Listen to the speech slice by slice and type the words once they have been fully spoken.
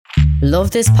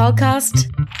Love this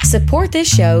podcast? Support this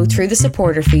show through the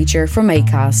supporter feature from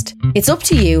Acast. It's up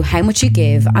to you how much you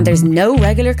give and there's no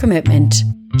regular commitment.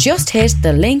 Just hit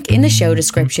the link in the show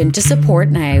description to support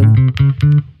now.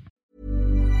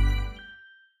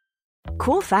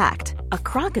 Cool fact, a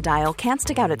crocodile can't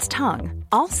stick out its tongue.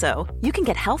 Also, you can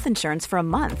get health insurance for a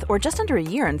month or just under a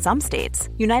year in some states.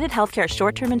 United Healthcare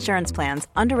short-term insurance plans,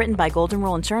 underwritten by Golden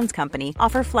Rule Insurance Company,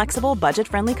 offer flexible,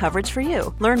 budget-friendly coverage for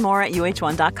you. Learn more at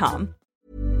uh1.com.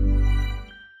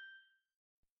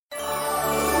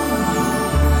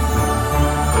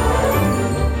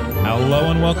 Hello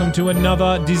and welcome to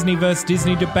another Disney vs.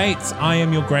 Disney Debates. I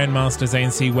am your Grandmaster Zane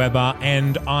C. Weber,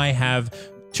 and I have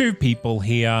two people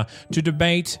here to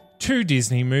debate two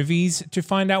Disney movies to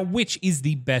find out which is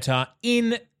the better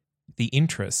in the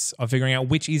interests of figuring out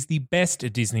which is the best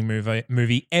Disney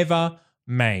movie ever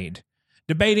made.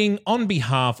 Debating on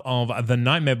behalf of The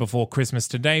Nightmare Before Christmas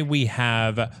today, we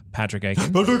have Patrick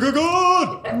Aiken. All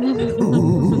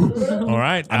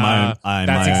right.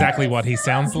 That's exactly what he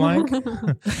sounds like.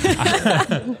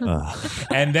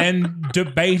 And then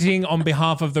debating on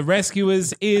behalf of The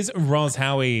Rescuers is Roz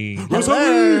Howie.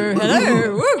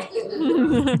 Hello.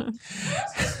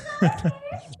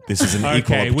 This is an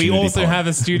equal opportunity we also pod. have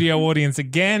a studio audience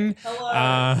again.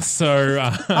 Hi,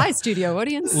 studio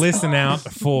audience. Listen out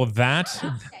for that.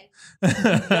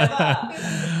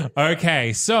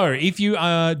 Okay, so if you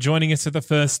are joining us for the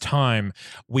first time,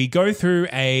 we go through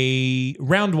a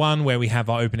round one where we have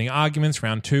our opening arguments,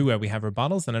 round two where we have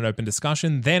rebuttals, then an open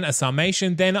discussion, then a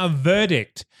summation, then a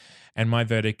verdict. And my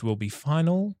verdict will be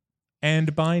final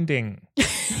and binding.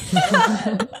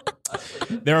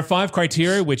 There are 5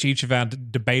 criteria which each of our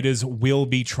debaters will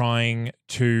be trying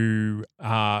to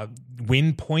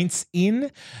win points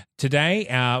in today.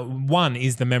 One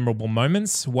is the memorable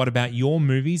moments. What about your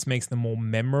movies makes them more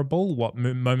memorable? What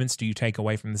moments do you take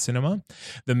away from the cinema?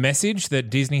 The message that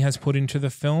Disney has put into the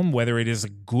film, whether it is a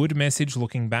good message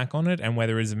looking back on it and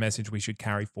whether it is a message we should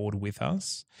carry forward with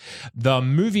us. The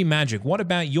movie magic. What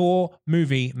about your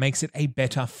movie makes it a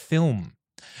better film?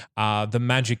 The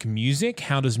magic music.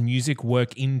 How does music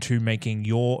work into making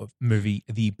your movie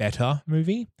the better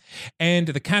movie? And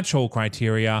the catch-all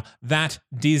criteria, that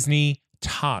Disney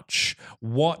touch.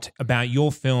 What about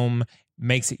your film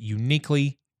makes it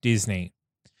uniquely Disney?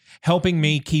 Helping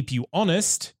me keep you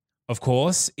honest, of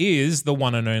course, is the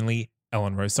one and only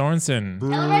Ellen Rose Sorensen.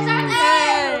 Ellen Rose Sorensen!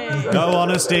 No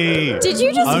honesty. Did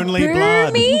you just Only boo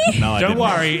blood. me? No, I Don't didn't.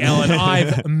 worry, Ellen.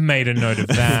 I've made a note of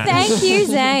that. Thank you,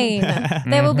 Zane.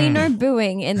 There will be no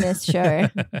booing in this show.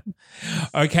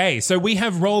 Okay, so we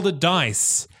have rolled a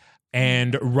dice,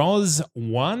 and Roz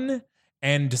won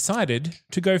and decided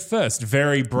to go first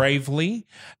very bravely.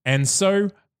 And so,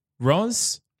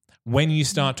 Roz, when you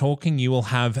start talking, you will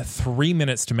have 3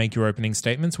 minutes to make your opening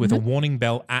statements with a warning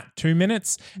bell at 2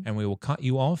 minutes, and we will cut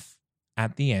you off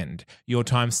at the end. Your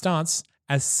time starts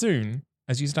as soon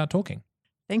as you start talking.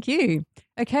 Thank you.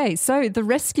 Okay, so The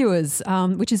Rescuers,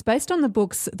 which is based on the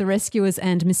books The Rescuers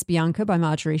and Miss Bianca by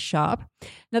Marjorie Sharp.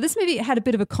 Now, this movie had a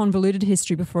bit of a convoluted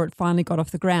history before it finally got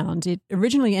off the ground. It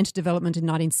originally entered development in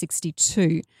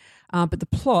 1962, but the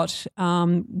plot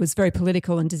was very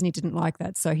political and Disney didn't like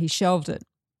that, so he shelved it.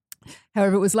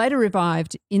 However, it was later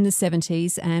revived in the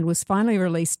 70s and was finally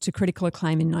released to critical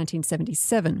acclaim in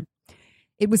 1977.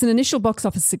 It was an initial box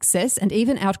office success and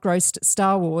even outgrossed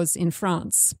Star Wars in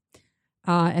France.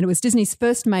 And it was Disney's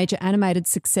first major animated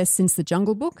success since The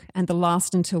Jungle Book and the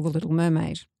last until The Little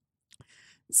Mermaid.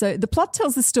 So the plot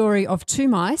tells the story of 2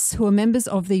 mice who are members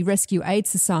of the Rescue Aid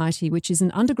Society, which is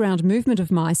an underground movement of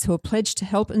mice who are pledged to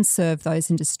help and serve those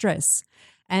in distress.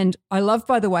 And I love,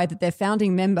 by the way, that their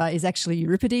founding member is actually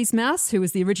Euripides Mouse, who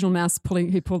was the original mouse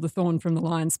who pulled the thorn from the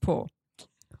lion's paw.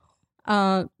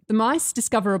 The mice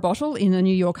discover a bottle in a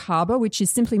New York harbour which is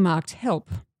simply marked "Help."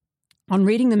 On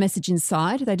reading the message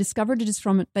inside, they discover it is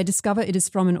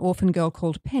from an orphan girl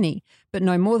called Penny, but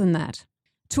no more than that.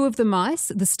 2 of the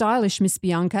mice, the stylish Miss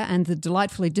Bianca and the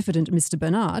delightfully diffident Mr.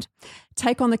 Bernard,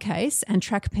 take on the case and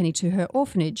track Penny to her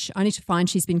orphanage, only to find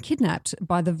she's been kidnapped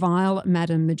by the vile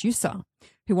Madame Medusa,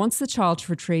 who wants the child to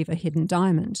retrieve a hidden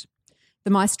diamond.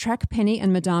 The mice track Penny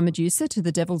and Madame Medusa to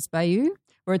the Devil's Bayou,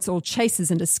 where it's all chases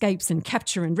and escapes and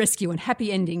capture and rescue and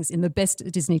happy endings in the best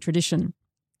Disney tradition.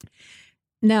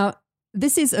 Now,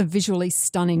 this is a visually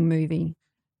stunning movie.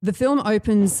 The film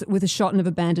opens with a shot of an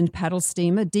abandoned paddle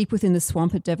steamer deep within the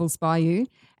swamp at Devil's Bayou,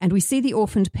 and we see the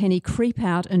orphaned Penny creep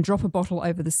out and drop a bottle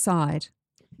over the side.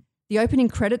 The opening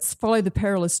credits follow the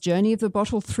perilous journey of the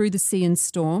bottle through the sea and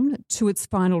storm to its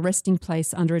final resting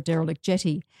place under a derelict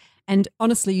jetty. And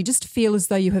honestly, you just feel as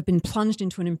though you have been plunged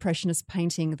into an impressionist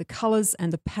painting. The colours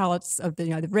and the palettes of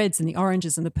the reds and the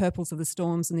oranges and the purples of the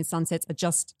storms and the sunsets are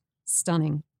just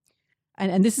stunning.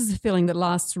 And this is a feeling that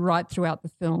lasts right throughout the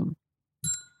film.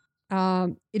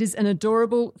 It is an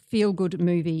adorable, feel-good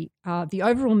movie. The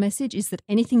overall message is that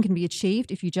anything can be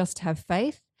achieved if you just have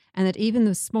faith, and that even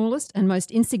the smallest and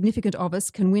most insignificant of us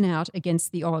can win out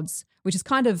against the odds, which is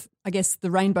kind of, I guess,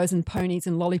 the rainbows and ponies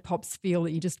and lollipops feel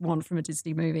that you just want from a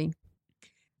Disney movie.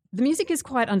 The music is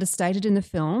quite understated in the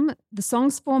film. The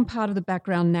songs form part of the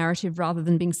background narrative rather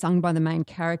than being sung by the main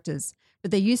characters,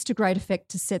 but they're used to great effect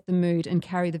to set the mood and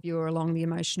carry the viewer along the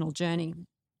emotional journey.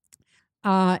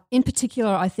 In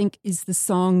particular, I think, is the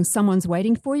song Someone's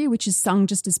Waiting For You, which is sung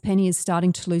just as Penny is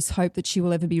starting to lose hope that she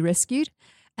will ever be rescued.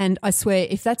 And I swear,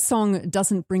 if that song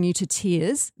doesn't bring you to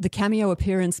tears, the cameo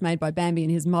appearance made by Bambi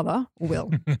and his mother will.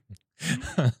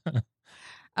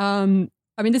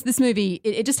 I mean, this movie,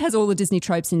 it just has all the Disney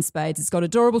tropes in spades. It's got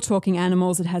adorable talking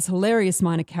animals. It has hilarious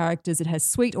minor characters. It has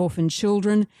sweet orphan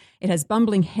children. It has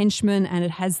bumbling henchmen, and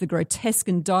it has the grotesque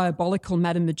and diabolical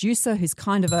Madame Medusa, who's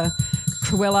kind of a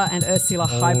Cruella and Ursula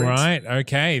hybrid. All right.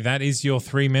 Okay. That is your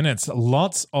 3 minutes.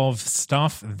 Lots of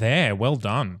stuff there. Well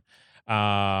done.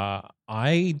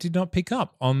 I did not pick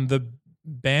up on the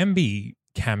Bambi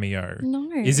cameo. No.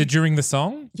 Is it during the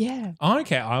song? Yeah. Oh,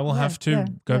 okay. I will have to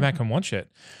go back and watch it.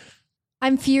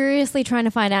 I'm furiously trying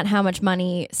to find out how much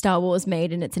money Star Wars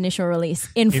made in its initial release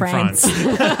in France. My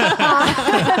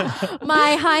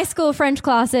high school French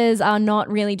classes are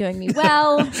not really doing me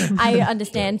well. I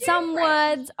understand some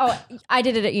words. Oh, I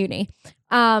did it at uni.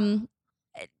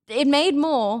 It made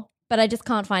more, but I just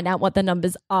can't find out what the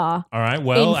numbers are. All right.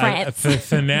 Well, in France.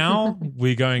 for now,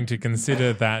 we're going to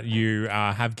consider that you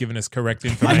have given us correct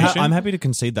information. I'm happy to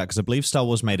concede that because I believe Star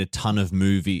Wars made a ton of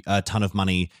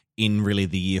money in really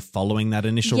the year following that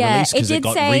initial release because it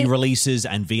got re-releases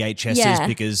and VHSs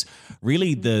because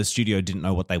really the studio didn't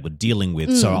know what they were dealing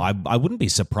with. So I wouldn't be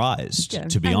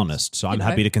surprised, to be honest. So I'm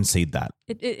happy to concede that.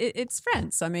 It's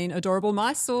France. I mean, adorable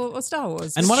mice or Star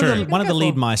Wars. And one of the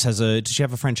lead mice did she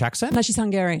have a French accent? No, she's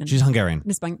Hungarian. She's Hungarian.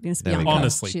 Miss Bianca.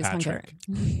 Honestly, she's Patrick.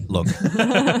 Hungarian. Look,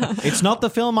 it's not the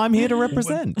film I'm here to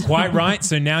represent. Quite right.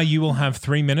 So now you will have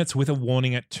 3 minutes with a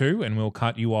warning at 2 and we'll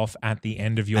cut you off at the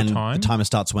end of your time. The timer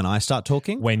starts when I start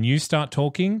talking? When you start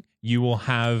talking, you will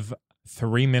have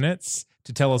 3 minutes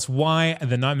to tell us why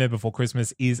The Nightmare Before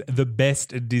Christmas is the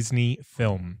best Disney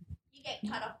film. You get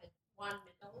cut off at 1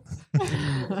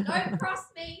 minute. Don't cross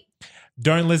me.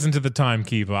 Don't listen to the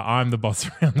timekeeper. I'm the boss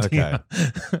around here.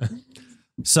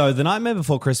 So The Nightmare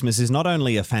Before Christmas is not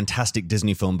only a fantastic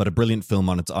Disney film, but a brilliant film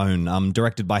on its own.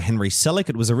 Directed by Henry Selick,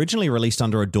 it was originally released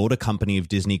under a daughter company of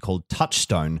Disney called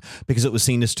Touchstone because it was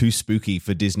seen as too spooky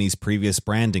for Disney's previous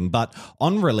branding. But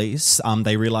on release,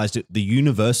 they realized the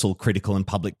universal critical and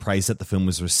public praise that the film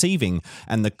was receiving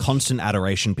and the constant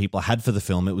adoration people had for the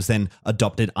film. It was then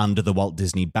adopted under the Walt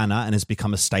Disney banner and has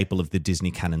become a staple of the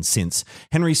Disney canon since.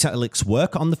 Henry Selick's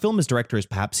work on the film as director is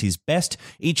perhaps his best.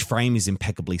 Each frame is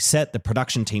impeccably set. The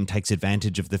production team takes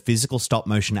advantage of the physical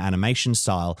stop-motion animation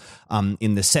style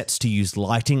in the sets to use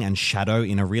lighting and shadow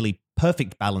in a really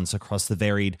perfect balance across the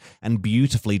varied and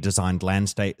beautifully designed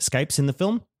landscapes in the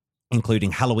film,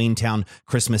 including Halloween Town,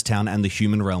 Christmas Town, and the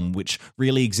Human Realm, which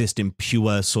really exist in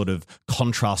pure sort of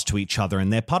contrast to each other,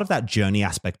 and they're part of that journey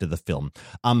aspect of the film.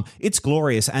 It's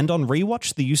glorious, and on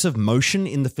rewatch, the use of motion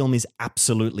in the film is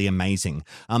absolutely amazing.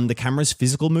 The camera's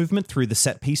physical movement through the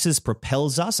set pieces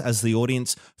propels us as the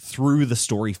audience through the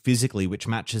story physically, which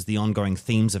matches the ongoing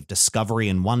themes of discovery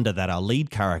and wonder that our lead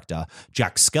character,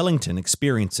 Jack Skellington,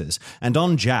 experiences. And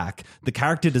on Jack, the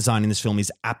character design in this film is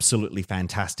absolutely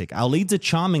fantastic. Our leads are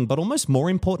charming, but almost more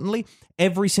importantly,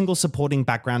 every single supporting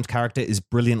background character is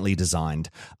brilliantly designed.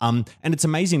 And it's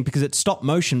amazing because it's stop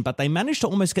motion, but they managed to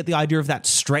almost get the idea of that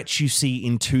stretch you see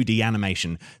in 2D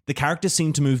animation. The characters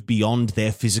seem to move beyond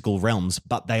their physical realms,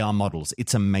 but they are models.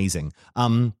 It's amazing.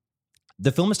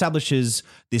 The film establishes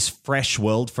this fresh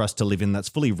world for us to live in that's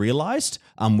fully realized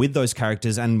with those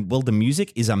characters, and, well, the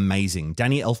music is amazing.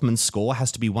 Danny Elfman's score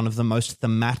has to be one of the most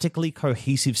thematically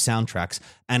cohesive soundtracks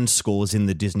and scores in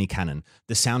the Disney canon.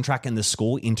 The soundtrack and the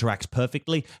score interact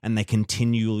perfectly, and they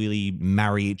continually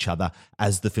marry each other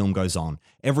as the film goes on.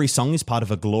 Every song is part of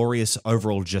a glorious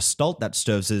overall gestalt that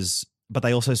serves as but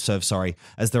they also serve,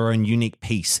 as their own unique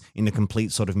piece in a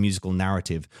complete sort of musical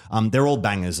narrative. They're all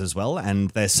bangers as well, and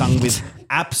they're sung with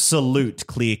absolute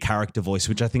clear character voice,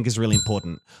 which I think is really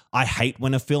important. I hate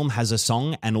when a film has a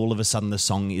song and all of a sudden the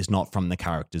song is not from the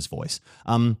character's voice.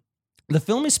 The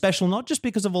film is special not just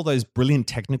because of all those brilliant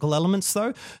technical elements,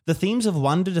 though. The themes of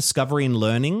wonder, discovery, and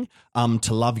learning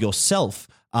to love yourself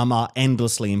are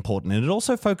endlessly important. And it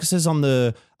also focuses on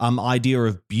the idea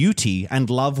of beauty and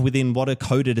love within what are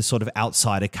coded as sort of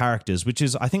outsider characters, which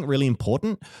is, I think, really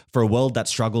important for a world that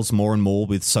struggles more and more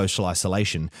with social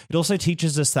isolation. It also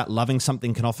teaches us that loving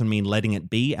something can often mean letting it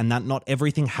be, and that not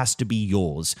everything has to be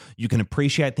yours. You can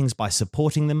appreciate things by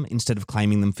supporting them instead of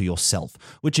claiming them for yourself,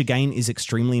 which again is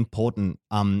extremely important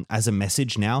as a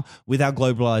message now with our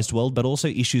globalized world, but also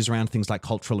issues around things like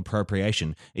cultural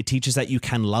appropriation. It teaches that you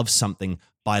can love something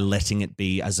by letting it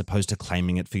be as opposed to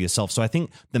claiming it for yourself. So I think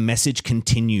the message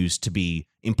continues to be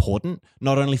important,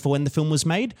 not only for when the film was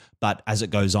made, but as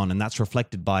it goes on. And that's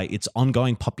reflected by its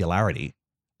ongoing popularity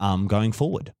going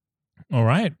forward. All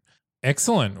right.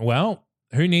 Excellent. Well,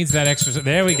 who needs that extra?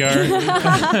 There we go.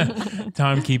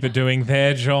 Timekeeper doing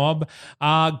their job.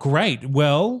 Great.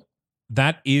 Well,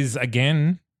 that is,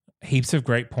 again, heaps of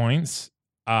great points.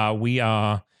 We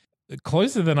are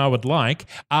closer than I would like.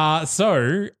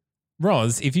 So,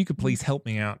 Roz, if you could please help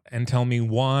me out and tell me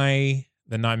why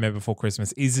The Nightmare Before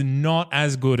Christmas is not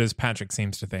as good as Patrick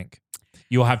seems to think.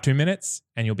 You'll have 2 minutes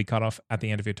and you'll be cut off at the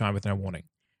end of your time with no warning.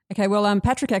 Okay, well,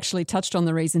 Patrick actually touched on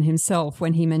the reason himself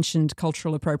when he mentioned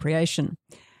cultural appropriation.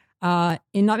 In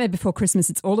Nightmare Before Christmas,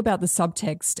 it's all about the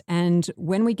subtext. And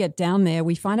when we get down there,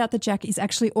 we find out that Jack is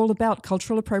actually all about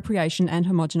cultural appropriation and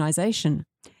homogenization.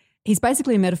 He's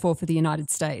basically a metaphor for the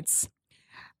United States.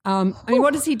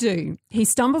 What does he do? He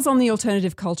stumbles on the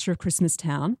alternative culture of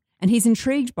Christmastown and he's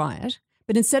intrigued by it,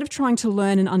 but instead of trying to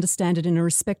learn and understand it in a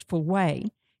respectful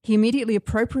way, he immediately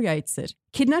appropriates it,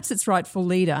 kidnaps its rightful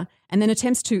leader, and then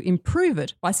attempts to improve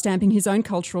it by stamping his own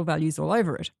cultural values all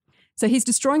over it. So he's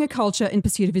destroying a culture in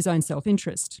pursuit of his own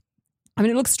self-interest. I mean,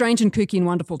 it looks strange and kooky and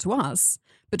wonderful to us,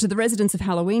 but to the residents of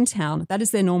Halloween Town, that is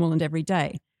their normal and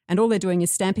everyday, and all they're doing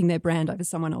is stamping their brand over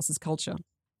someone else's culture.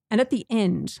 And at the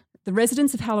end, the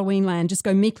residents of Halloween Land just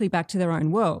go meekly back to their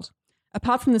own world.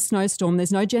 Apart from the snowstorm,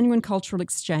 there's no genuine cultural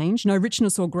exchange, no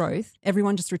richness or growth.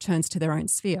 Everyone just returns to their own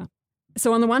sphere.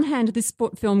 So on the one hand, this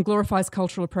film glorifies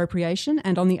cultural appropriation,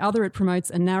 and on the other, it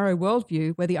promotes a narrow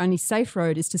worldview where the only safe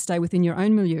road is to stay within your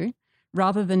own milieu,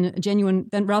 rather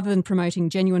than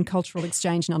promoting genuine cultural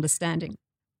exchange and understanding.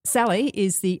 Sally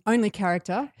is the only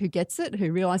character who gets it,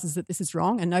 who realizes that this is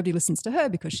wrong, and nobody listens to her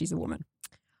because she's a woman.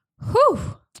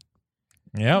 Whew.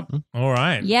 Yep. All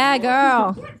right. Yeah,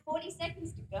 girl. 40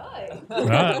 seconds to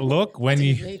go. Look, when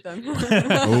you Read them.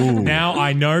 now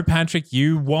I know, Patrick,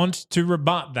 you want to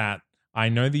rebut that. I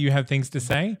know that you have things to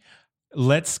say.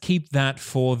 Let's keep that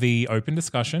for the open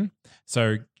discussion.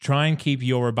 So try and keep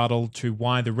your rebuttal to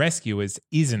why The Rescuers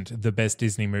isn't the best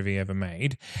Disney movie ever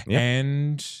made. Yep.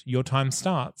 And your time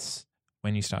starts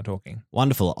when you start talking.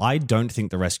 Wonderful. I don't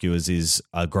think The Rescuers is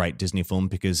a great Disney film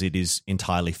because it is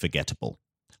entirely forgettable.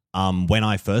 When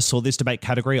I first saw this debate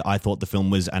category, I thought the film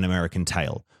was An American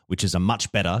Tail, which is a much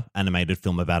better animated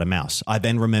film about a mouse. I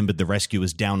then remembered The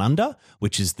Rescuers Down Under,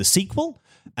 which is the sequel,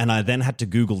 and I then had to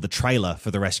Google the trailer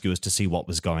for The Rescuers to see what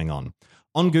was going on.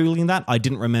 On Googling that, I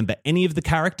didn't remember any of the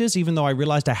characters, even though I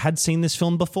realized I had seen this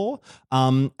film before.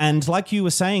 And like you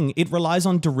were saying, it relies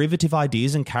on derivative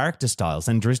ideas and character styles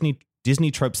and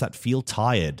Disney tropes that feel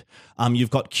tired.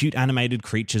 You've got cute animated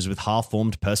creatures with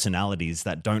half-formed personalities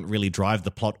that don't really drive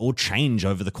the plot or change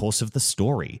over the course of the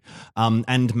story.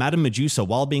 And Madame Medusa,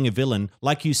 while being a villain,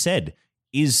 like you said,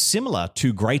 is similar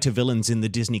to greater villains in the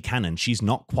Disney canon. She's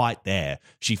not quite there.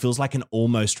 She feels like an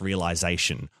almost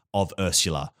realization of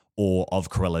Ursula or of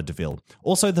Cruella de Vil.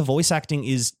 Also, the voice acting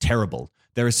is terrible.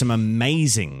 There is some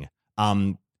amazing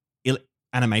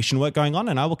animation work going on,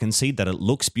 and I will concede that it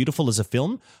looks beautiful as a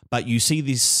film, but you see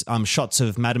these shots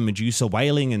of Madame Medusa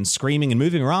wailing and screaming and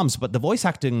moving her arms, but the voice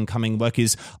acting coming work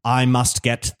is, I must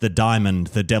get the diamond,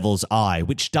 the devil's eye,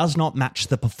 which does not match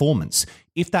the performance.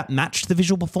 If that matched the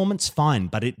visual performance, fine,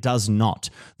 but it does not.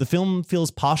 The film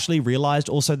feels partially realized.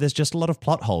 Also, there's just a lot of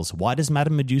plot holes. Why does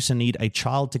Madame Medusa need a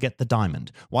child to get the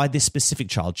diamond? Why this specific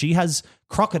child? She has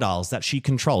crocodiles that she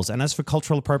controls. And as for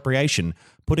cultural appropriation,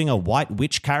 putting a white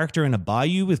witch character in a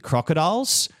bayou with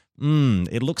crocodiles,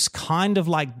 it looks kind of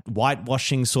like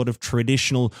whitewashing sort of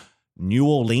traditional New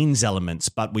Orleans elements,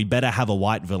 but we better have a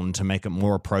white villain to make it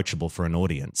more approachable for an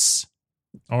audience.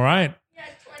 All right.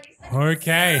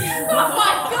 Okay.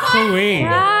 Savage.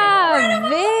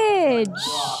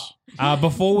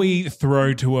 Before we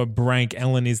throw to a break,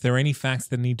 Ellen, is there any facts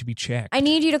that need to be checked? I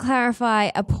need you to clarify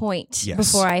a point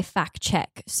before I fact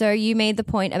check. So you made the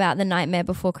point about The Nightmare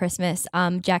Before Christmas,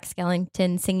 Jack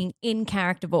Skellington singing in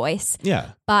character voice.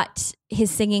 Yeah. But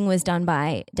his singing was done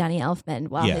by Danny Elfman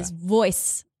while his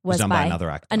voice was done by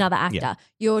another actor. Yeah.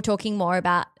 You're talking more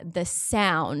about the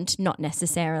sound, not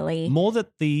necessarily. More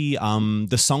that the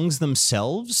songs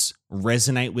themselves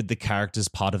resonate with the characters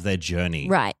part of their journey.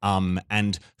 Right.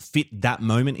 And fit that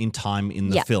moment in time in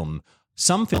the Yeah. film.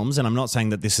 Some films, and I'm not saying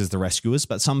that this is The Rescuers,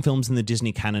 but some films in the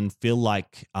Disney canon feel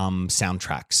like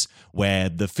soundtracks where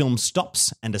the film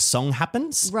stops and a song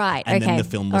happens. Right, And then okay. the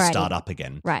film will Alrighty. start up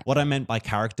again. Right. What I meant by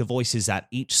character voice is that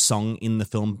each song in the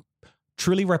film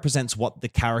truly represents what the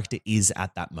character is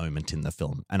at that moment in the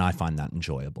film. And I find that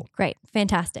enjoyable. Great.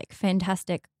 Fantastic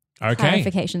Okay.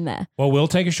 clarification there. Well, we'll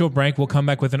take a short break. We'll come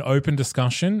back with an open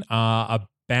discussion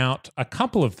about a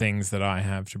couple of things that I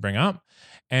have to bring up.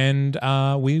 And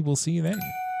we will see you then.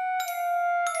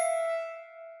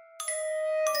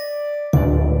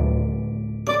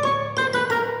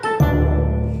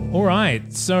 All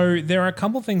right. So there are a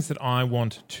couple of things that I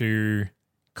want to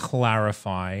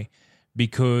clarify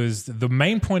because the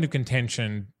main point of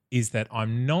contention is that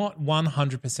I'm not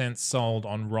 100% sold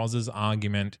on Roz's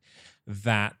argument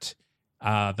that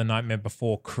The Nightmare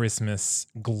Before Christmas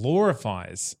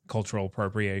glorifies cultural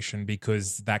appropriation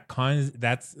because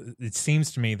it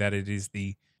seems to me that it is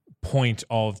the point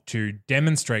of to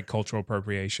demonstrate cultural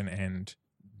appropriation and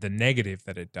the negative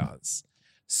that it does.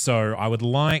 So I would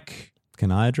like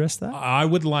Can I address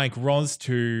that? Roz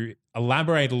to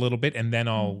elaborate a little bit, and then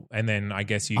I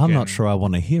guess you. I'm can... not sure I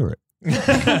want to hear it.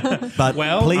 But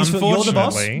Well, please, you're the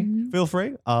boss. unfortunately- Feel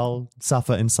free. I'll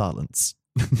suffer in silence.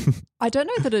 I don't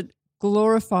know that it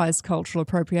glorifies cultural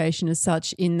appropriation as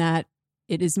such, in that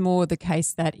it is more the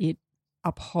case that it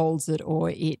upholds it, or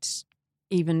it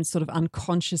even sort of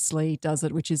unconsciously does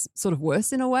it, which is sort of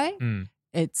worse in a way. Mm.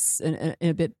 It's in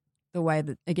a bit the way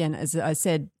that, again, as I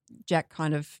said, Jack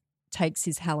kind of takes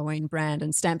his Halloween brand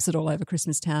and stamps it all over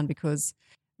Christmastown, because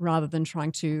rather than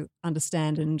trying to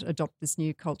understand and adopt this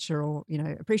new culture or,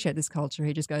 appreciate this culture,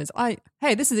 he just goes,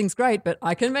 hey, this thing's great, but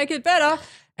I can make it better.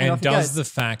 And off he does goes. the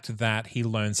fact that he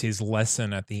learns his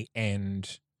lesson at the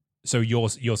end, so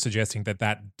you're suggesting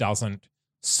that doesn't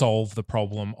solve the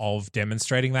problem of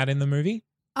demonstrating that in the movie?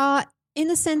 In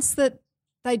the sense that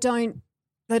they don't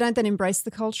then embrace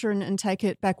the culture and take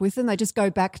it back with them. They just go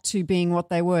back to being what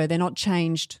they were. They're not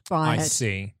changed by I it.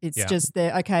 see. It's Yeah. just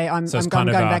they're okay. I'm So it's going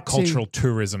kind of back cultural to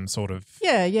tourism sort of.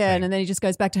 yeah, thing. and then he just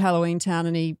goes back to Halloween Town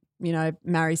and he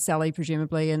marries Sally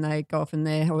presumably, and they go off in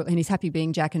there, and he's happy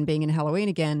being Jack and being in Halloween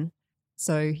again.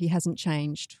 So he hasn't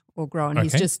changed or grown.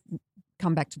 He's Okay. just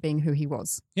come back to being who he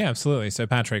was. Yeah, absolutely. So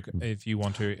Patrick, if you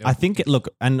want to, I think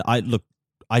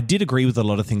I did agree with a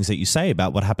lot of things that you say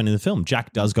about what happened in the film.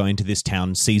 Jack does go into this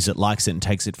town, sees it, likes it, and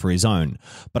takes it for his own.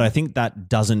 But I think that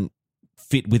doesn't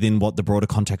fit within what the broader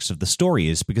context of the story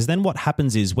is, because then what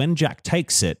happens is when Jack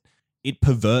takes it, it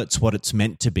perverts what it's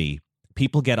meant to be.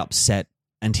 People get upset,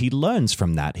 and he learns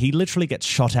from that. He literally gets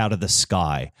shot out of the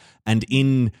sky. And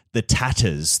in the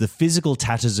tatters, the physical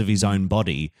tatters of his own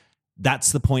body,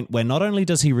 that's the point where not only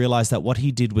does he realize that what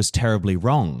he did was terribly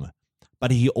wrong,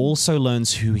 but he also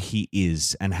learns who he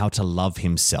is and how to love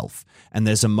himself. And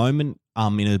there's a moment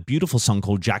in a beautiful song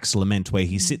called Jack's Lament where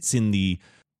he sits in the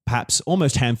perhaps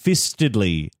almost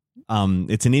ham-fistedly,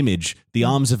 it's an image, the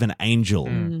arms of an angel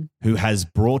who has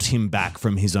brought him back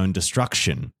from his own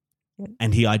destruction.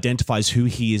 And he identifies who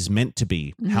he is meant to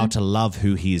be, how to love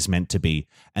who he is meant to be.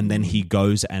 And then he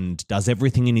goes and does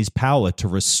everything in his power to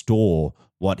restore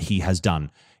what he has done.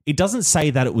 It doesn't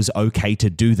say that it was okay to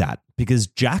do that, because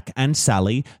Jack and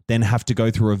Sally then have to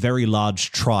go through a very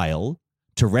large trial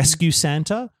to rescue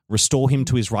Santa, restore him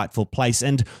to his rightful place.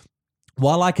 And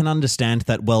while I can understand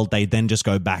that, well, they then just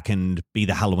go back and be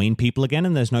the Halloween people again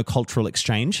and there's no cultural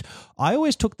exchange, I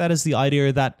always took that as the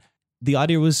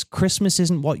idea was Christmas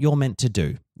isn't what you're meant to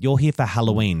do. You're here for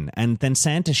Halloween. And then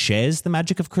Santa shares the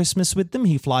magic of Christmas with them.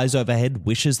 He flies overhead,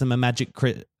 wishes them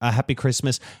a happy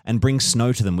Christmas, and brings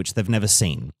snow to them, which they've never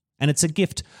seen. And it's a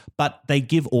gift, but they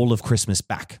give all of Christmas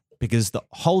back because the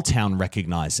whole town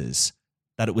recognizes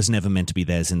that it was never meant to be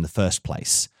theirs in the first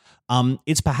place.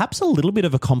 It's perhaps a little bit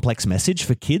of a complex message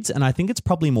for kids, and I think it's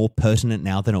probably more pertinent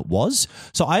now than it was.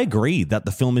 So I agree that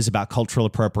the film is about cultural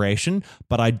appropriation,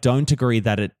 but I don't agree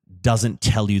that it doesn't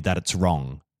tell you that it's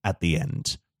wrong at the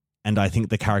end. And I think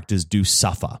the characters do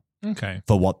suffer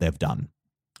for what they've done.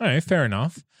 All right, fair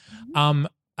enough.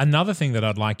 Another thing that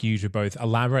I'd like you to both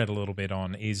elaborate a little bit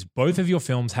on is both of your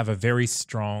films have a very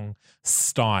strong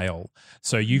style.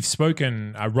 So you've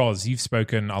spoken, Roz, you've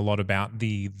spoken a lot about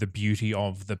the beauty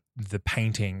of the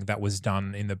painting that was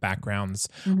done in the backgrounds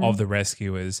of The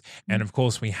Rescuers. And of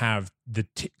course, we have the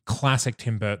classic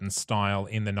Tim Burton style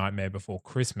in The Nightmare Before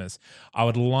Christmas. I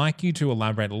would like you to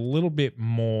elaborate a little bit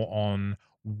more on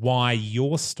why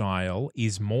your style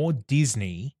is more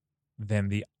Disney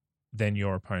than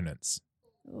your opponents.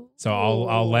 So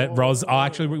I'll let Roz.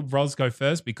 Roz go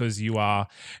first because you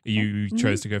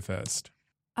chose to go first.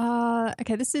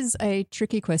 Okay, this is a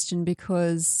tricky question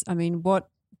because what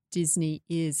Disney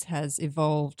has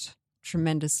evolved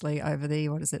tremendously over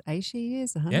the 80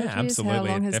 years, 100 years? Absolutely. How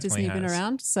long has Definitely Disney been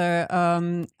around? So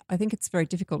I think it's very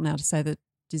difficult now to say that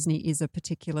Disney is a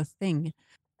particular thing.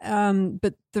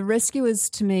 But The Rescuers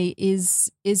to me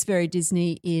is very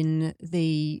Disney in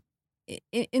the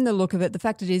look of it. The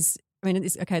fact it is,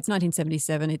 it's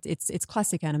 1977. It's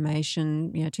classic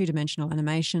animation, two-dimensional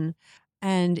animation,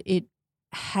 and it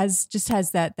has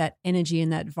that energy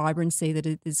and that vibrancy that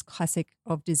is classic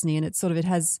of Disney, and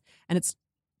it's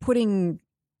putting,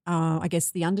 I guess,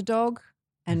 the underdog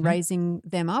and raising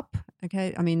them up.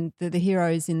 Okay, the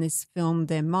heroes in this film,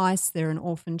 they're mice, they're an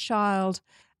orphan child,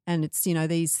 and it's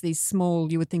these small,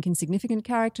 you would think insignificant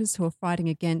characters who are fighting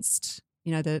against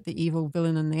the evil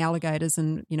villain and the alligators,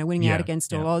 and winning out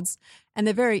against all odds. And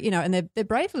they're very and they're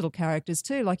brave little characters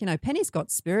too. Like Penny's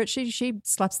got spirit. She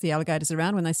slaps the alligators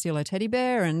around when they steal her teddy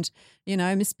bear, and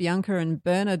Miss Bianca and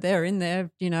Bernard, they're in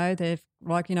there. They're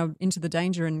into the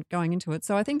danger and going into it.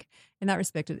 So I think in that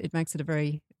respect, it makes it a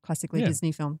very classically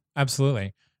Disney film.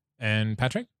 Absolutely. And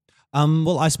Patrick?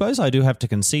 Well, I suppose I do have to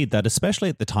concede that, especially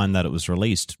at the time that it was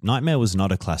released, Nightmare was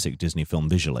not a classic Disney film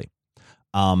visually.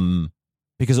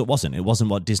 Because it wasn't. It wasn't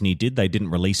what Disney did. They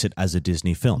didn't release it as a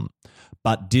Disney film.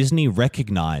 But Disney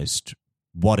recognized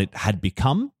what it had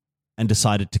become and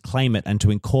decided to claim it and to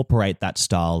incorporate that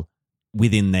style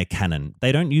within their canon.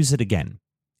 They don't use it again.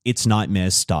 It's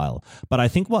Nightmare's style. But I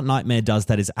think what Nightmare does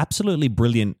that is absolutely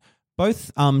brilliant,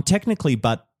 both technically,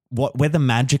 but where the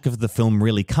magic of the film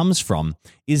really comes from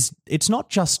is it's not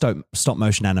just stop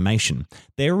motion animation.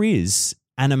 There is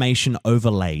animation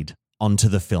overlaid onto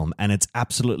the film, and it's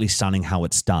absolutely stunning how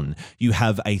it's done. You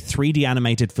have a 3D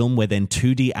animated film where then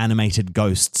 2D animated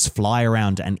ghosts fly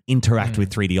around and interact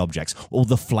with 3D objects. All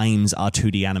the flames are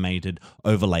 2D animated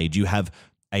overlaid. You have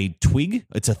a twig,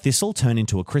 it's a thistle, turn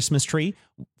into a Christmas tree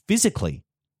physically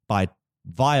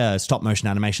via stop motion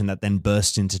animation that then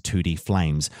bursts into 2D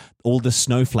flames. All the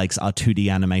snowflakes are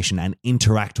 2D animation and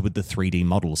interact with the 3D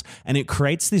models. And it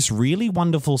creates this really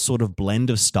wonderful sort of blend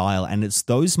of style. And it's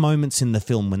those moments in the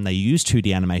film when they use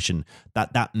 2D animation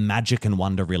that magic and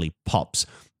wonder really pops.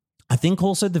 I think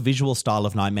also the visual style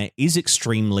of Nightmare is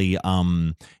extremely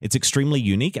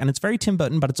unique, and it's very Tim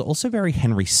Burton, but it's also very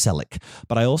Henry Selick.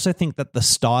 But I also think that the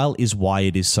style is why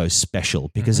it is so special,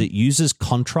 because it uses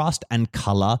contrast and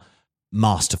color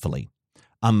masterfully.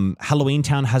 Halloween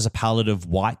Town has a palette of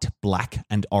white, black,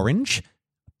 and orange,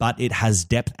 but it has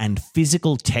depth and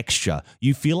physical texture.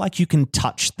 You feel like you can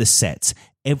touch the sets.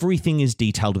 Everything is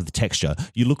detailed with the texture.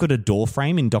 You look at a door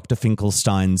frame in Dr.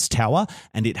 Finkelstein's tower,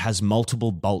 and it has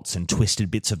multiple bolts and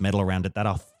twisted bits of metal around it that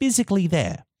are physically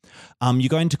there. You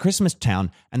go into Christmas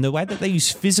Town, and the way that they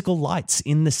use physical lights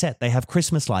in the set, they have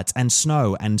Christmas lights and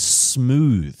snow and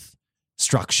smooth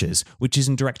structures, which is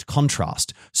in direct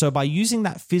contrast. So by using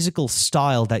that physical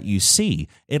style that you see,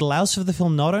 it allows for the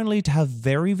film not only to have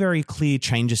very, very clear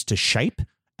changes to shape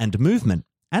and movement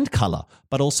and color,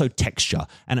 but also texture.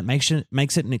 And it makes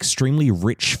it an extremely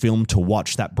rich film to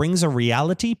watch that brings a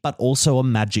reality, but also a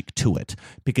magic to it,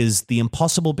 because the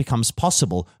impossible becomes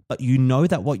possible, but you know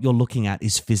that what you're looking at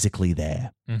is physically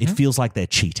there. It feels like they're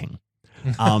cheating.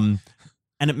 And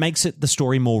it makes the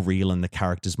story more real and the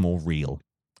characters more real.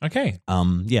 Okay.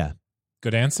 Yeah.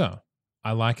 Good answer.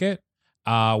 I like it.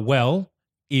 Well,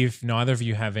 if neither of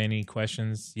you have any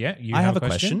questions yet, I have a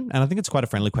question, and I think it's quite a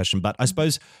friendly question, but I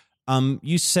suppose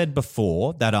you said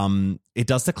before that it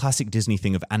does the classic Disney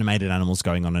thing of animated animals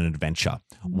going on an adventure.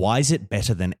 Why is it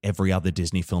better than every other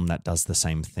Disney film that does the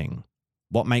same thing?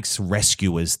 What makes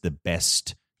Rescuers the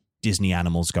best Disney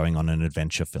animals going on an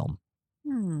adventure film?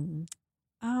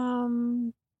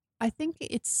 I think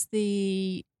it's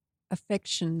the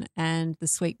affection and the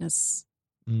sweetness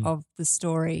of the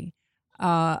story.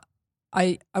 I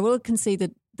will concede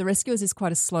that The Rescuers is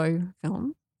quite a slow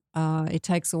film. It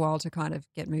takes a while to kind of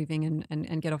get moving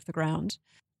and get off the ground.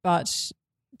 But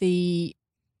I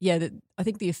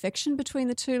think the affection between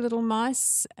the two little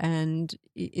mice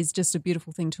is just a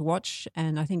beautiful thing to watch.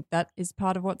 And I think that is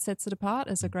part of what sets it apart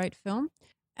as a great film.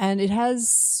 And it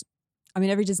has,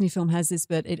 every Disney film has this,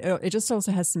 but it just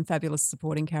also has some fabulous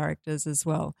supporting characters as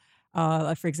well.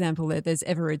 Like for example, there's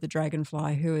Everard the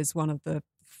Dragonfly, who is one of the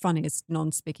funniest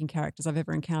non-speaking characters I've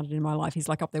ever encountered in my life. He's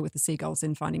like up there with the seagulls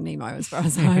in Finding Nemo, as far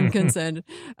as I'm concerned.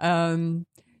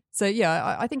 So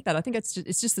yeah, I think it's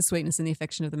just the sweetness and the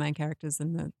affection of the main characters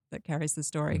and that carries the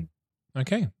story.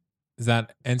 Okay, is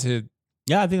that answered?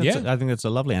 Yeah, I think that's a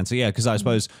lovely answer. Yeah, because I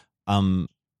suppose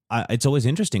it's always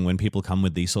interesting when people come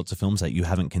with these sorts of films that you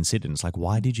haven't considered. It's like,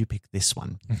 why did you pick this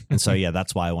one? And so, yeah,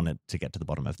 that's why I wanted to get to the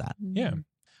bottom of that. Yeah.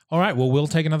 All right. Well, we'll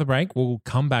take another break. We'll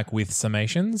come back with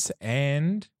summations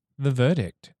and the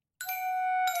verdict.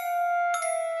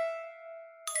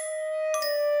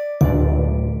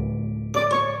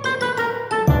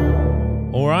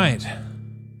 All right.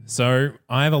 So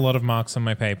I have a lot of marks on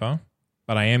my paper,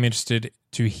 but I am interested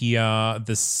to hear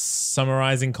the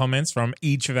summarizing comments from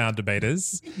each of our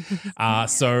debaters.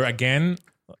 So again,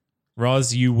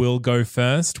 Roz, you will go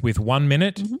first with 1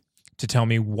 minute to tell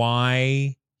me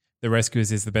why The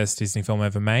Rescuers is the best Disney film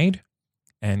ever made.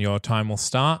 And your time will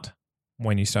start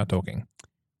when you start talking.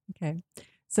 Okay.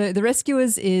 So The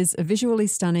Rescuers is a visually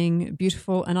stunning,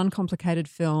 beautiful and uncomplicated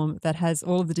film that has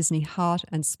all of the Disney heart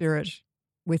and spirit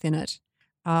within it.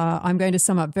 I'm going to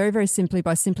sum up very, very simply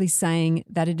by simply saying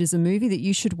that it is a movie that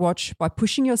you should watch by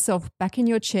pushing yourself back in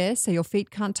your chair so your feet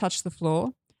can't touch the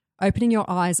floor, opening your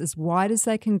eyes as wide as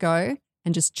they can go,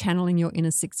 and just channeling your inner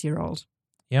 6-year-old.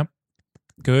 Yep.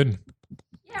 Good.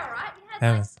 Yeah, all right. You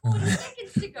had like 40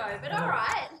 seconds to go, but all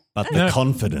right. But the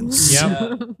confidence.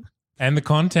 Yep. And the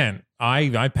content.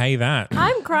 I pay that.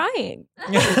 I'm crying.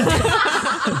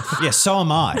 Yeah, so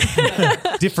am I.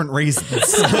 Different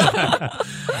reasons.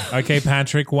 Okay,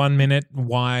 Patrick, 1 minute.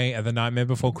 Why The Nightmare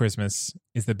Before Christmas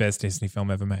is the best Disney film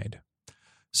ever made?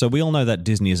 So we all know that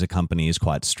Disney as a company is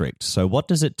quite strict. So what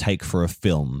does it take for a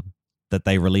film that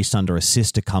they released under a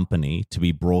sister company to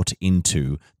be brought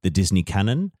into the Disney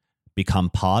canon, become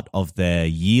part of their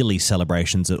yearly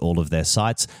celebrations at all of their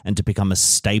sites, and to become a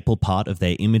staple part of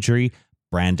their imagery,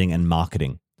 branding, and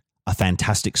marketing? A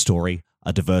fantastic story,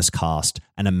 a diverse cast,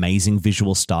 an amazing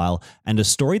visual style, and a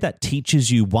story that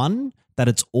teaches you, one, that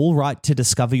it's all right to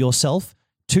discover yourself,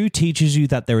 two, teaches you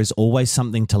that there is always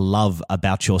something to love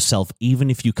about yourself, even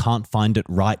if you can't find it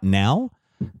right now,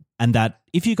 and that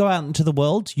if you go out into the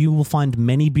world, you will find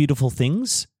many beautiful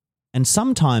things, and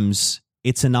sometimes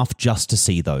it's enough just to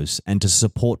see those and to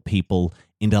support people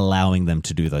in allowing them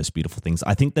to do those beautiful things.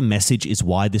 I think the message is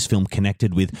why this film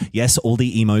connected with, yes, all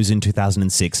the emos in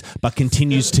 2006, but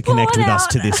continues to connect with us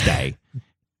to this day.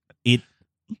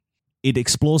 It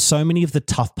explores so many of the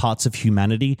tough parts of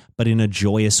humanity, but in a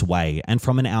joyous way and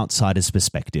from an outsider's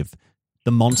perspective.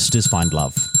 The monsters find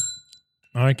love.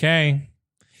 Okay.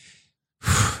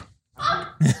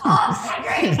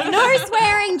 No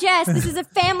swearing, Jess. This is a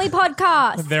family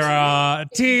podcast. There are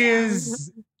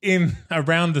tears in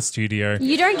around the studio.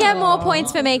 You don't get more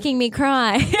points for making me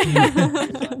cry.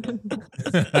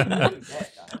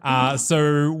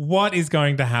 So what is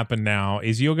going to happen now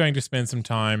is you're going to spend some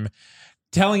time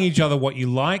telling each other what you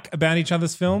like about each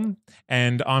other's film,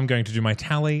 and I'm going to do my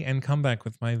tally and come back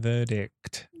with my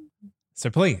verdict. So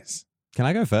please. Can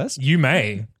I go first? You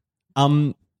may.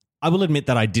 I will admit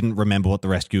that I didn't remember what The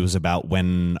Rescue was about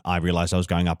when I realized I was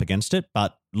going up against it,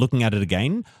 but looking at it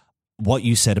again, what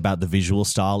you said about the visual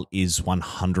style is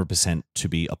 100% to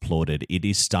be applauded. It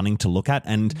is stunning to look at,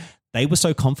 and they were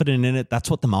so confident in it. That's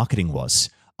what the marketing was.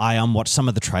 I watched some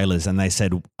of the trailers and they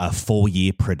said a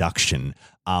 4-year production.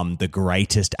 The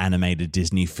greatest animated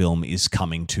Disney film is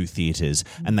coming to theaters.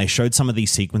 And they showed some of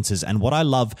these sequences. And what I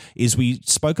love is we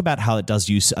spoke about how it does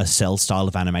use a cell style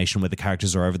of animation where the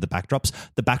characters are over the backdrops.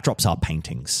 The backdrops are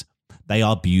paintings. They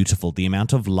are beautiful. The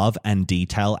amount of love and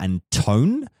detail and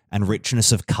tone and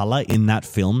richness of color in that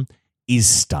film is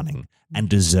stunning and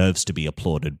deserves to be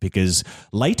applauded, because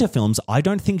later films I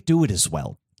don't think do it as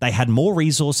well. They had more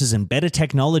resources and better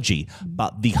technology,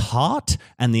 but the heart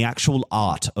and the actual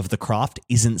art of the craft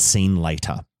isn't seen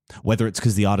later. Whether it's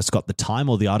because the artist got the time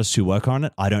or the artists who work on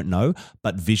it, I don't know.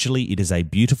 But visually, it is a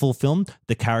beautiful film.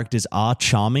 The characters are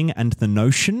charming, and the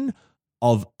notion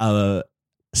of a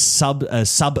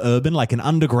suburban, like an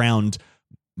underground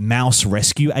mouse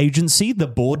rescue agency, the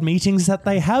board meetings that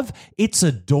they have, it's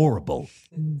adorable.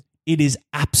 It is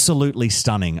absolutely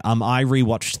stunning. I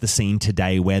rewatched the scene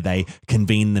today where they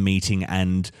convene the meeting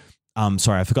and,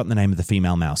 sorry, I've forgotten the name of the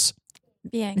female mouse.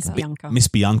 Bianca. Miss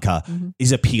Bianca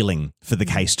is appealing for the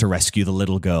case to rescue the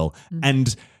little girl.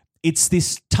 And it's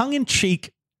this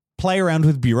tongue-in-cheek play around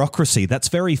with bureaucracy that's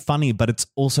very funny, but it's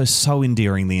also so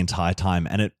endearing the entire time.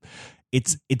 And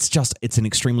it's an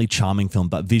extremely charming film,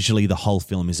 but visually the whole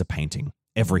film is a painting,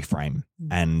 every frame.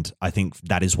 And I think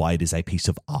that is why it is a piece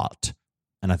of art.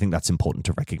 And I think that's important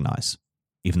to recognize,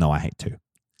 even though I hate to.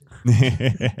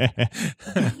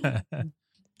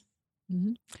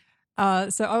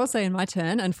 So I will say in my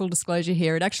turn, and full disclosure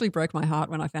here, it actually broke my heart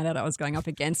when I found out I was going up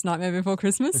against Nightmare Before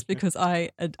Christmas, because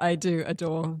I do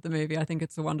adore the movie. I think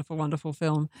it's a wonderful, wonderful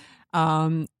film.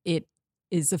 It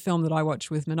is a film that I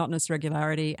watch with monotonous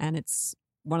regularity, and it's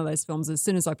one of those films. As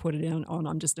soon as I put it on,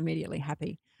 I'm just immediately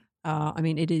happy. I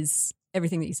mean, it is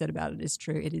everything that you said about it is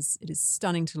true. It is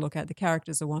stunning to look at. The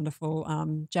characters are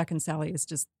wonderful. Jack and Sally is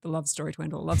just the love story to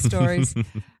end all love stories,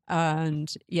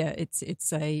 and yeah,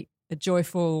 it's a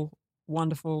joyful,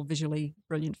 wonderful, visually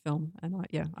brilliant film, and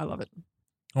I love it.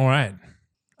 All right,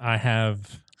 I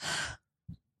have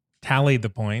tallied the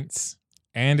points,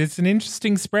 and it's an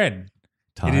interesting spread.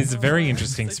 It is a very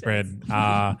interesting spread.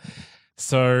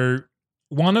 So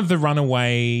one of the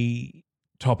runaway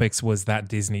topics was that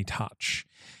Disney touch,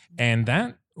 and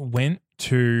that went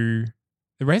to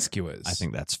The Rescuers. I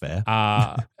think that's fair.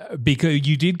 Because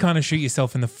you did kind of shoot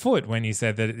yourself in the foot when you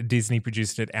said that Disney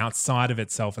produced it outside of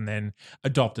itself and then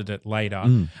adopted it later.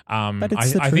 But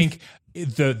it's the I truth. think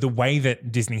the way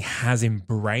that Disney has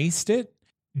embraced it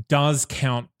does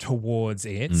count towards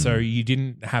it. So you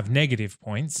didn't have negative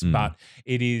points, but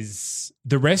it is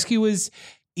The Rescuers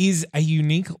is a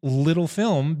unique little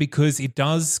film because it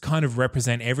does kind of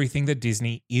represent everything that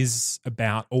Disney is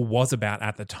about or was about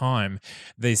at the time.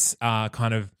 This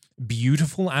kind of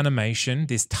beautiful animation,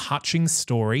 this touching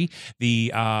story,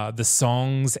 the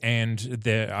songs and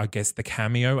the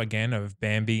cameo again of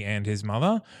Bambi and his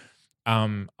mother.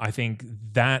 I think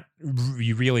that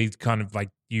you really kind of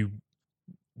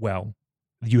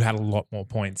you had a lot more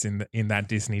points in that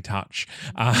Disney touch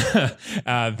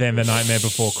than The Nightmare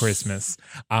Before Christmas.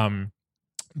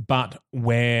 But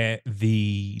where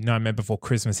the Nightmare Before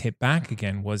Christmas hit back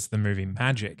again was the movie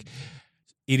Magic.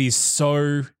 It is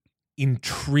so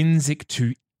intrinsic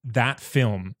to that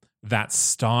film, that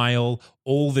style,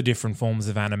 all the different forms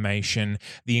of animation,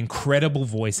 the incredible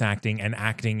voice acting and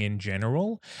acting in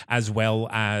general, as well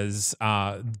as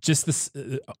just this.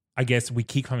 I guess we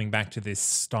keep coming back to this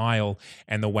style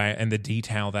and the way and the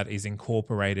detail that is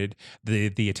incorporated,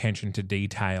 the attention to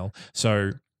detail.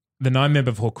 So The Nightmare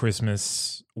Before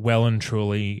Christmas well and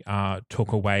truly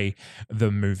took away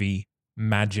the movie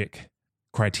Magic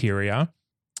criteria.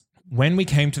 When we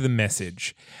came to the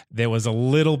message, there was a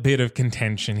little bit of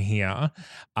contention here,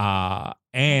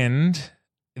 and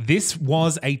this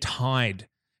was a tied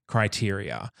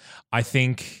criteria. I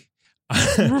think,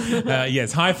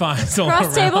 yes, high fives all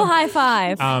Cross around. table high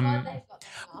five.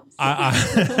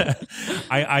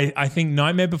 I think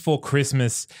Nightmare Before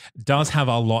Christmas does have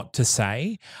a lot to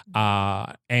say,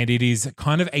 and it is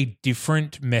kind of a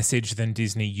different message than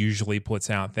Disney usually puts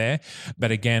out there.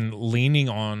 But again, leaning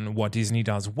on what Disney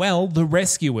does well, The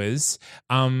Rescuers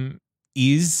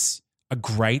is a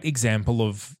great example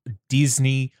of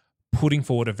Disney putting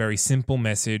forward a very simple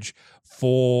message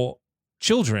for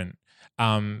children.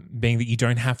 Being that you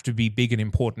don't have to be big and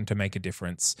important to make a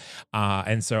difference.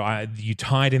 And so you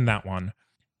tied in that one.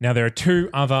 Now, there are two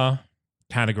other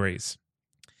categories,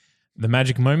 the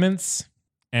magic moments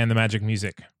and the magic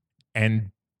music.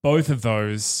 And both of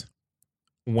those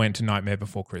went to Nightmare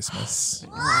Before Christmas.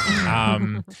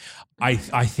 I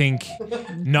think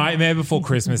Nightmare Before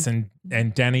Christmas and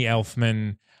Danny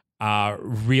Elfman,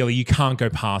 really, you can't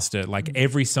go past it. Like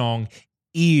every song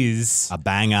is A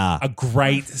banger. a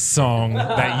great song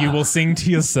that you will sing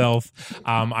to yourself.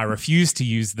 I refuse to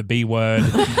use the B word.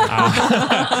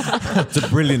 It's a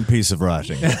brilliant piece of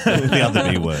writing. The other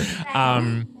B word.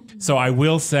 So I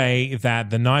will say that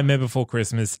The Nightmare Before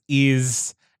Christmas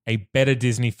is a better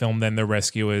Disney film than The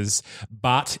Rescuers.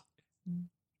 But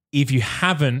if you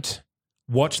haven't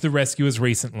watched The Rescuers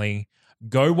recently,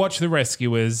 go watch The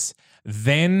Rescuers,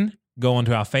 then go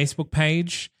onto our Facebook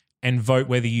page and vote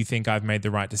whether you think I've made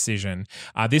the right decision.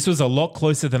 This was a lot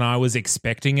closer than I was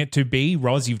expecting it to be.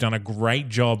 Roz, you've done a great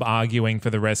job arguing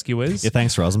for The Rescuers. Yeah,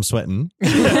 thanks, Roz. I'm sweating.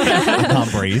 I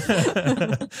can't breathe.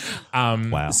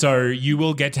 Wow. So you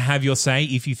will get to have your say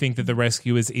if you think that The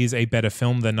Rescuers is a better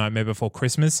film than Nightmare Before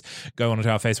Christmas. Go onto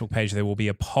our Facebook page. There will be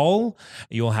a poll.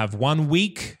 You'll have 1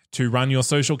 week to run your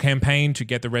social campaign to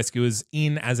get The Rescuers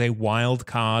in as a wild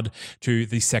card to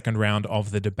the second round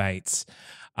of the debates.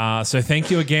 So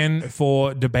thank you again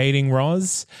for debating,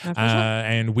 Roz.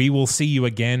 And we will see you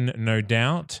again, no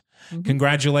doubt.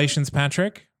 Congratulations,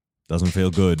 Patrick. Doesn't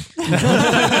feel good.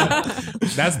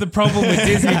 That's the problem with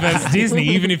Disney versus Disney.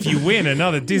 Even if you win,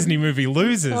 another Disney movie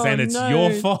loses, and it's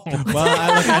your fault. Well,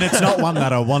 and it's not one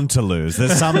that I want to lose.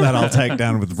 There's some that I'll take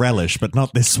down with relish, but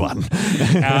not this one.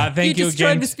 Thank you destroyed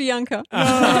again. Miss Bianca.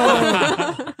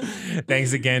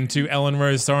 Thanks again to Ellen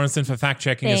Rose Sorensen for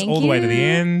fact-checking us Thank all the way to you. the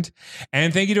end.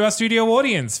 And thank you to our studio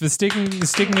audience for sticking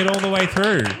it all the way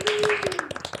through.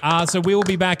 So we will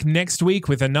be back next week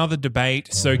with another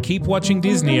debate. So keep watching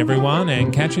Disney, everyone,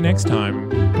 and catch you next time.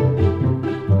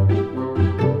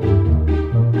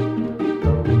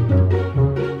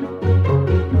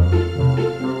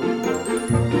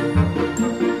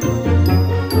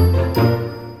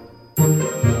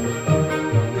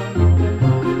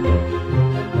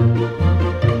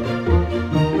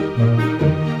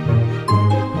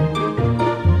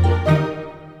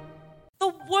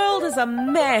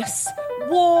 stress,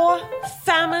 war,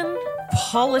 famine,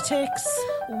 politics.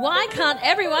 Why can't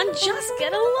everyone just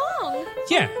get along?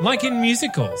 Yeah, like in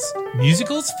musicals.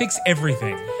 Musicals fix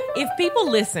everything. If people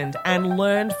listened and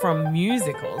learned from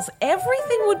musicals,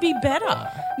 everything would be better.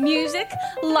 Music,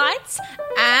 lights,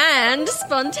 and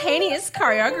spontaneous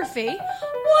choreography.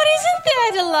 What isn't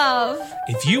there to love?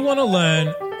 If you want to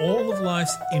learn all of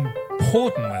life's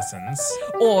important lessons,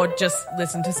 Or just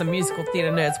listen to some musical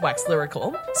theatre nerds wax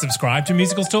lyrical. subscribe to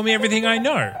Musicals Taught Me Everything I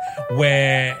Know,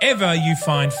 wherever you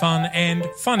find fun and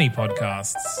funny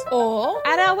podcasts. Or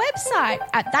at our website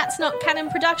at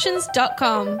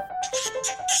that'snotcanonproductions.com.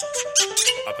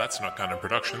 That's Not Canon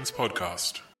Productions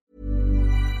podcast.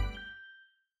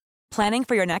 Planning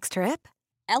for your next trip?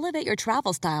 Elevate your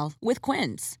travel style with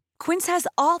Quince. Quince has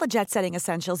all the jet-setting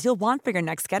essentials you'll want for your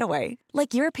next getaway,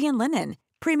 like European linen,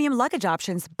 premium luggage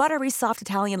options, buttery soft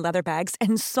Italian leather bags,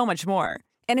 and so much more.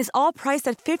 And is all priced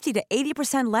at 50 to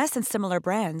 80% less than similar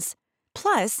brands.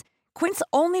 Plus, Quince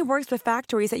only works with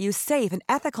factories that use safe and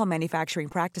ethical manufacturing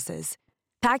practices.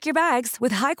 Pack your bags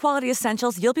with high-quality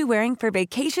essentials you'll be wearing for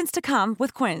vacations to come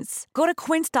with Quince. Go to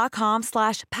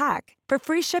quince.com/pack for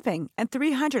free shipping and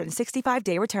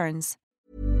 365-day returns.